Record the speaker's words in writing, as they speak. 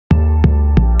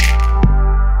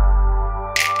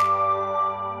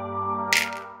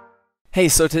Hey,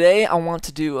 so today I want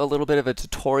to do a little bit of a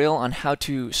tutorial on how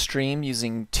to stream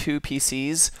using two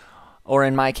PCs, or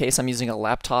in my case I'm using a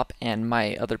laptop and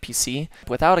my other PC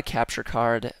without a capture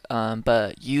card,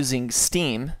 but using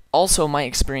Steam. Also my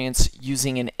experience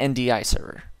using an NDI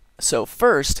server. So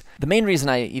first, the main reason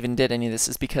I even did any of this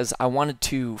is because I wanted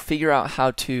to figure out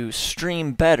how to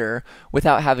stream better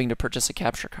without having to purchase a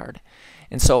capture card.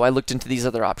 And so I looked into these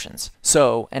other options.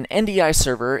 So an NDI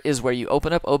server is where you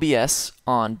open up OBS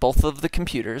on both of the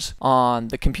computers. On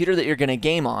the computer that you're going to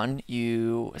game on,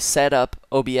 you set up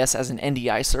OBS as an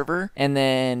NDI server, and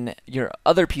then your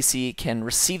other PC can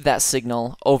receive that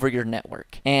signal over your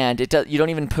network. And you don't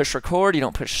even push record, you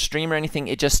don't push stream or anything,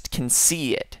 it just can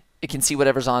see it. It can see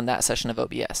whatever's on that session of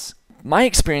OBS. My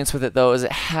experience with it though is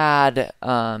it had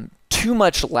too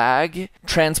much lag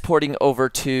transporting over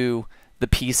to the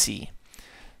PC.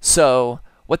 So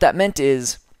what that meant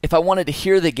is if I wanted to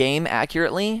hear the game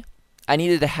accurately, I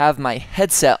needed to have my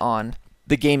headset on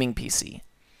the gaming PC.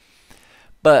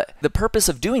 But the purpose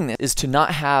of doing this is to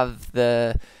not have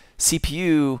the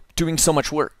CPU doing so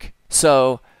much work.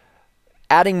 So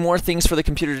adding more things for the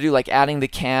computer to do, like adding the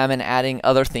cam and adding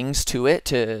other things to it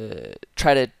to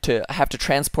try to have to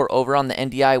transport over on the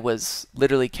NDI was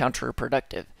literally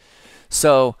counterproductive.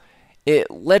 So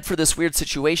it led for this weird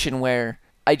situation where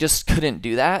I just couldn't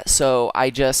do that, so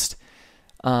I just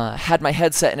had my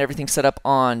headset and everything set up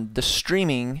on the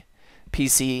streaming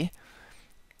PC,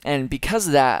 and because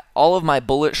of that, all of my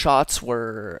bullet shots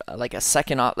were like a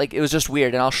second off. Like, it was just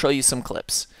weird, and I'll show you some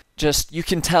clips. Just, you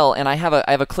can tell, and I have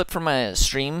a clip from my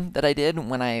stream that I did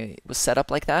when I was set up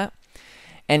like that,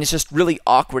 and it's just really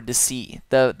awkward to see.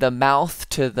 The mouth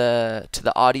to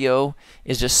the audio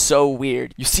is just so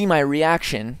weird. You see my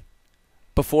reaction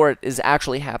before it is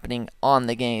actually happening on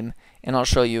the game, and I'll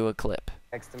show you a clip.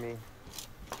 Next to me.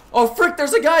 Oh frick,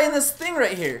 there's a guy in this thing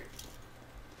right here.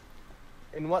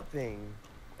 In what thing?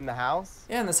 In the house?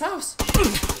 Yeah, in this house.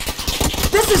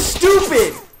 This is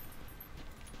stupid!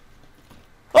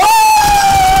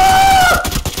 Oh!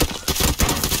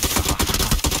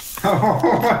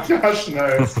 Oh my gosh,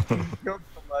 no. Killed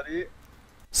somebody.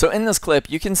 So in this clip,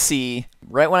 you can see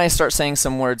right when I start saying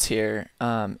some words here,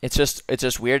 it's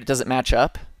just weird. It doesn't match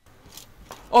up.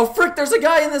 Oh frick! There's a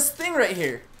guy in this thing right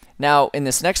here. Now in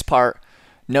this next part,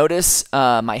 notice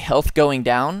my health going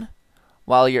down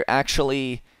while you're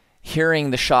actually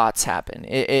hearing the shots happen.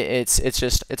 It's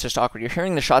just awkward. You're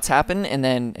hearing the shots happen, and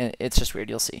then it's just weird.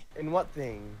 You'll see. In what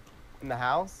thing? In the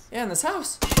house? Yeah, in this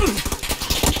house.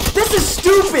 This is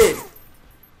stupid.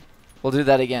 We'll do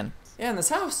that again. Yeah, in this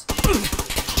house.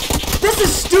 This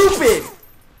is stupid!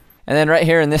 And then right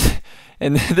here in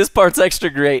this part's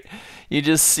extra great. You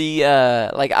just see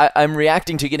like I'm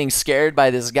reacting to getting scared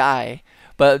by this guy,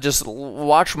 but just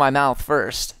watch my mouth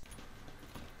first.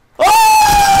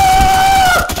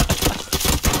 Oh!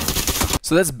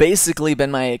 So that's basically been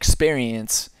my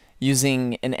experience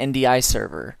using an NDI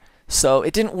server. So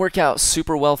it didn't work out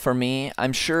super well for me.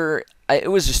 I'm sure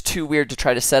it was just too weird to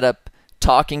try to set up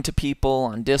talking to people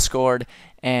on Discord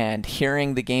and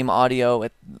hearing the game audio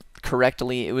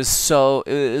correctly. It was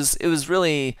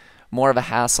really more of a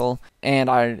hassle, and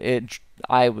I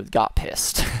got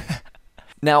pissed.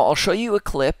 Now I'll show you a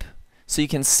clip so you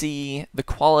can see the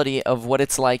quality of what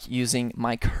it's like using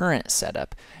my current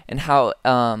setup and how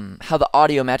the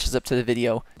audio matches up to the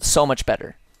video so much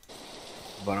better.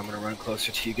 But I'm gonna run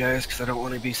closer to you guys because I don't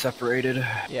want to be separated.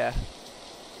 Yeah.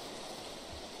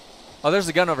 Oh, there's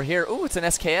a gun over here. Ooh, it's an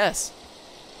SKS.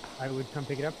 I would come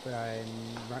pick it up, but I'm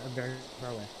very far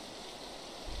away.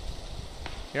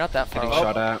 You're not that far Getting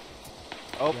away. shot at.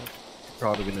 Oh,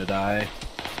 Probably gonna die.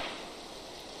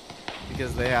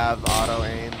 because they have auto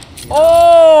aim.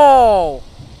 Oh!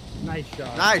 Nice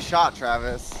shot. Nice shot,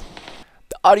 Travis.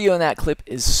 The audio in that clip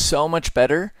is so much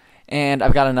better, and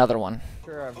I've got another one.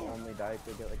 Sure, I've only died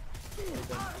to get like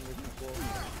 100 people.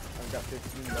 I've got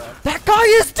 15 left. That guy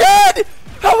is dead!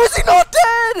 How is he not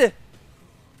dead?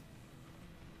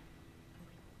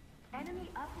 Enemy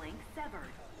uplink severed.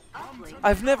 Uplink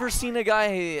I've never seen a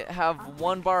guy have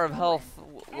 1 bar of health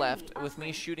left with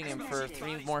me shooting him for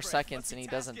 3 more seconds and he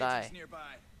doesn't die.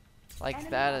 Like,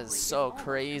 that is so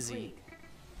crazy.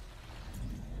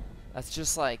 That's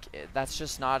just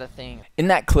not a thing. In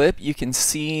that clip, you can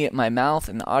see my mouth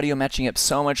and the audio matching up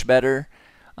so much better.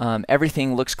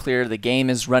 Everything looks clear. The game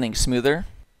is running smoother.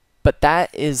 But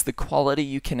that is the quality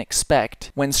you can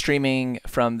expect when streaming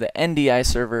from the NDI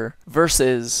server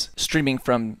versus streaming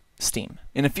from Steam.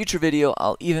 In a future video,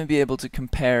 I'll even be able to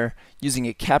compare using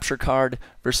a capture card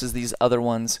versus these other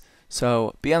ones,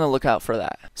 so be on the lookout for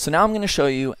that. So now I'm going to show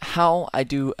you how I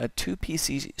do a 2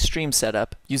 PC stream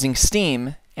setup using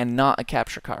Steam and not a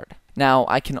capture card. Now,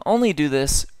 I can only do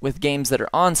this with games that are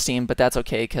on Steam, but that's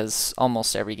okay because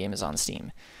almost every game is on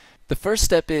Steam. The first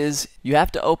step is you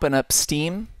have to open up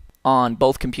Steam on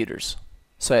both computers.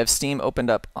 So I have Steam opened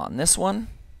up on this one,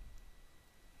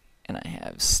 and I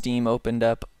have Steam opened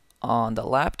up on the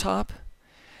laptop.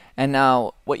 And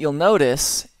now what you'll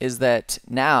notice is that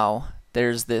now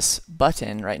there's this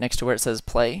button right next to where it says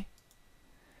play,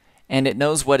 and it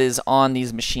knows what is on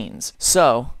these machines.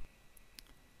 So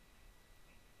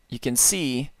you can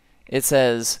see it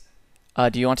says,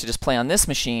 do you want to just play on this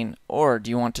machine, or do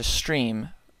you want to stream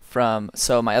from,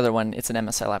 so my other one, it's an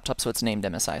MSI laptop, so it's named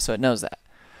MSI, so it knows that.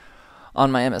 On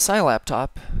my MSI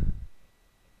laptop,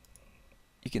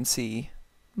 you can see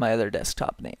my other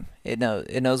desktop name. It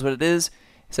knows what it is.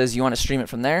 It says you want to stream it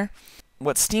from there.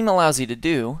 What Steam allows you to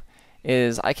do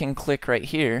is I can click right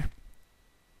here,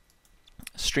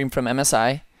 stream from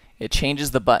MSI. It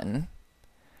changes the button,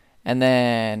 and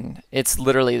then it's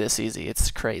literally this easy.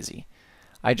 It's crazy.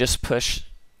 I just push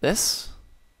this,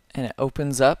 and it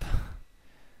opens up.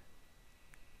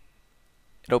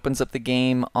 It opens up the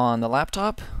game on the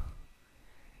laptop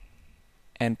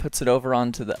and puts it over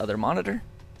onto the other monitor.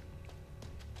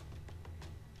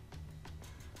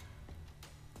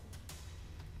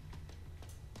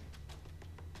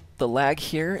 The lag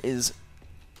here is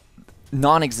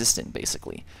non-existent,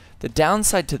 basically. The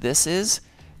downside to this is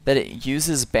that it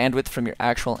uses bandwidth from your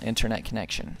actual internet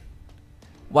connection.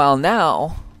 While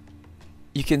now,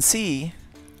 you can see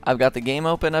I've got the game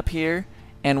open up here,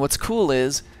 and what's cool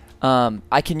is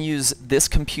I can use this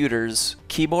computer's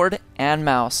keyboard and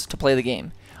mouse to play the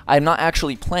game. I'm not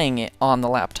actually playing it on the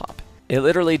laptop. It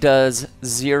literally does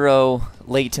 0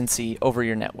 latency over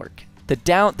your network.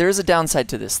 There is a downside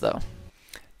to this, though.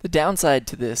 The downside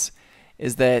to this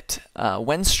is that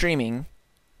when streaming,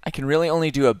 I can really only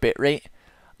do a bitrate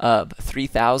of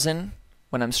 3000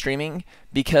 when I'm streaming,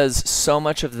 because so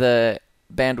much of the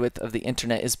bandwidth of the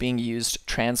internet is being used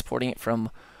transporting it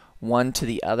from one to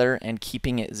the other and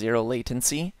keeping it 0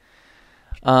 latency.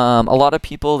 A lot of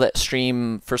people that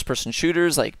stream first-person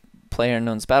shooters like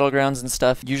PlayerUnknown's Battlegrounds and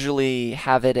stuff usually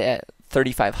have it at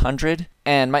 3500,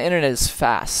 and my internet is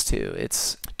fast too.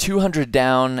 It's 200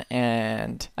 down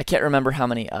and I can't remember how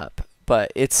many up,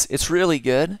 but it's really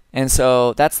good, and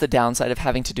so that's the downside of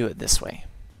having to do it this way.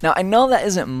 Now, I know that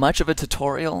isn't much of a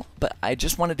tutorial, but I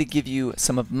just wanted to give you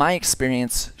some of my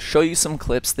experience, show you some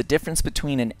clips, the difference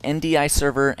between an NDI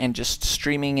server and just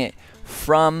streaming it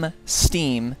from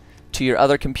Steam to your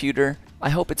other computer.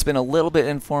 I hope it's been a little bit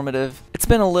informative. It's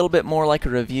been a little bit more like a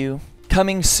review.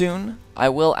 Coming soon, I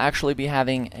will actually be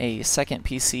having a second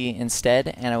PC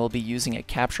instead, and I will be using a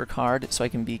capture card so I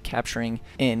can be capturing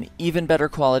in even better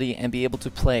quality and be able to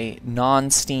play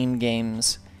non-Steam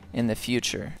games in the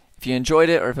future. If you enjoyed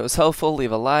it or if it was helpful,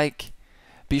 leave a like.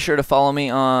 Be sure to follow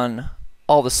me on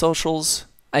all the socials.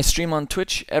 I stream on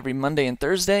Twitch every Monday and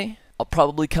Thursday. I'll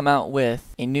probably come out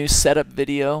with a new setup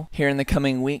video here in the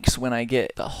coming weeks when I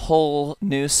get the whole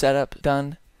new setup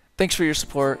done. Thanks for your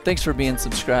support, thanks for being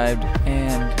subscribed,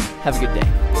 and have a good day.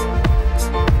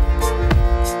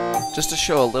 Just to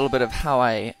show a little bit of how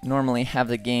I normally have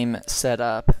the game set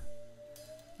up,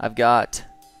 I've got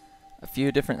a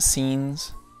few different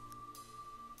scenes.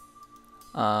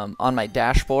 On my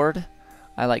dashboard,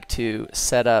 I like to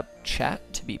set up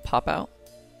chat to be pop out.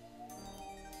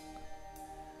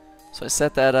 So I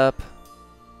set that up,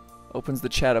 opens the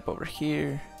chat up over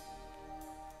here.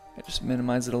 I just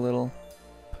minimize it a little,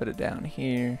 put it down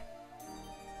here,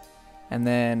 and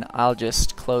then I'll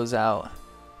just close out.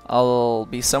 I'll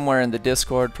be somewhere in the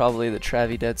Discord, probably the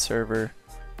TravyDead server,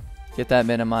 get that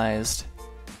minimized,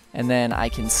 and then I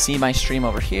can see my stream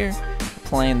over here,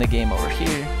 playing the game over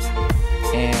here,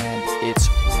 and it's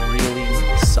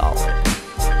really solid.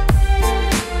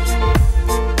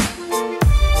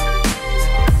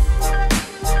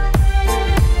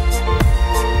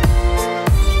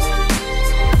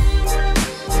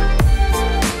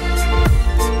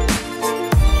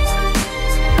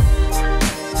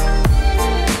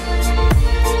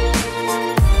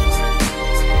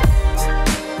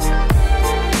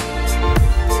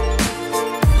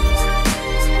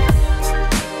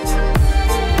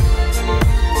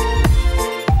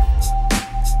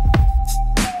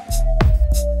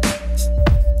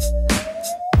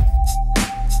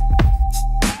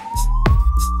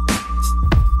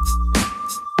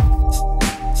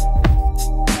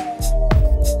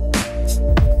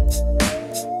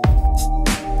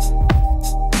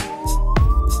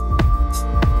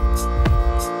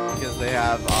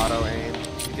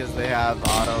 Because they have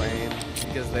auto aim,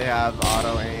 because they have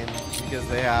auto aim, because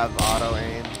they have auto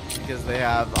aim, because they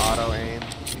have auto aim,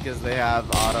 because they have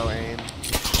auto aim.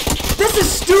 This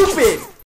is stupid!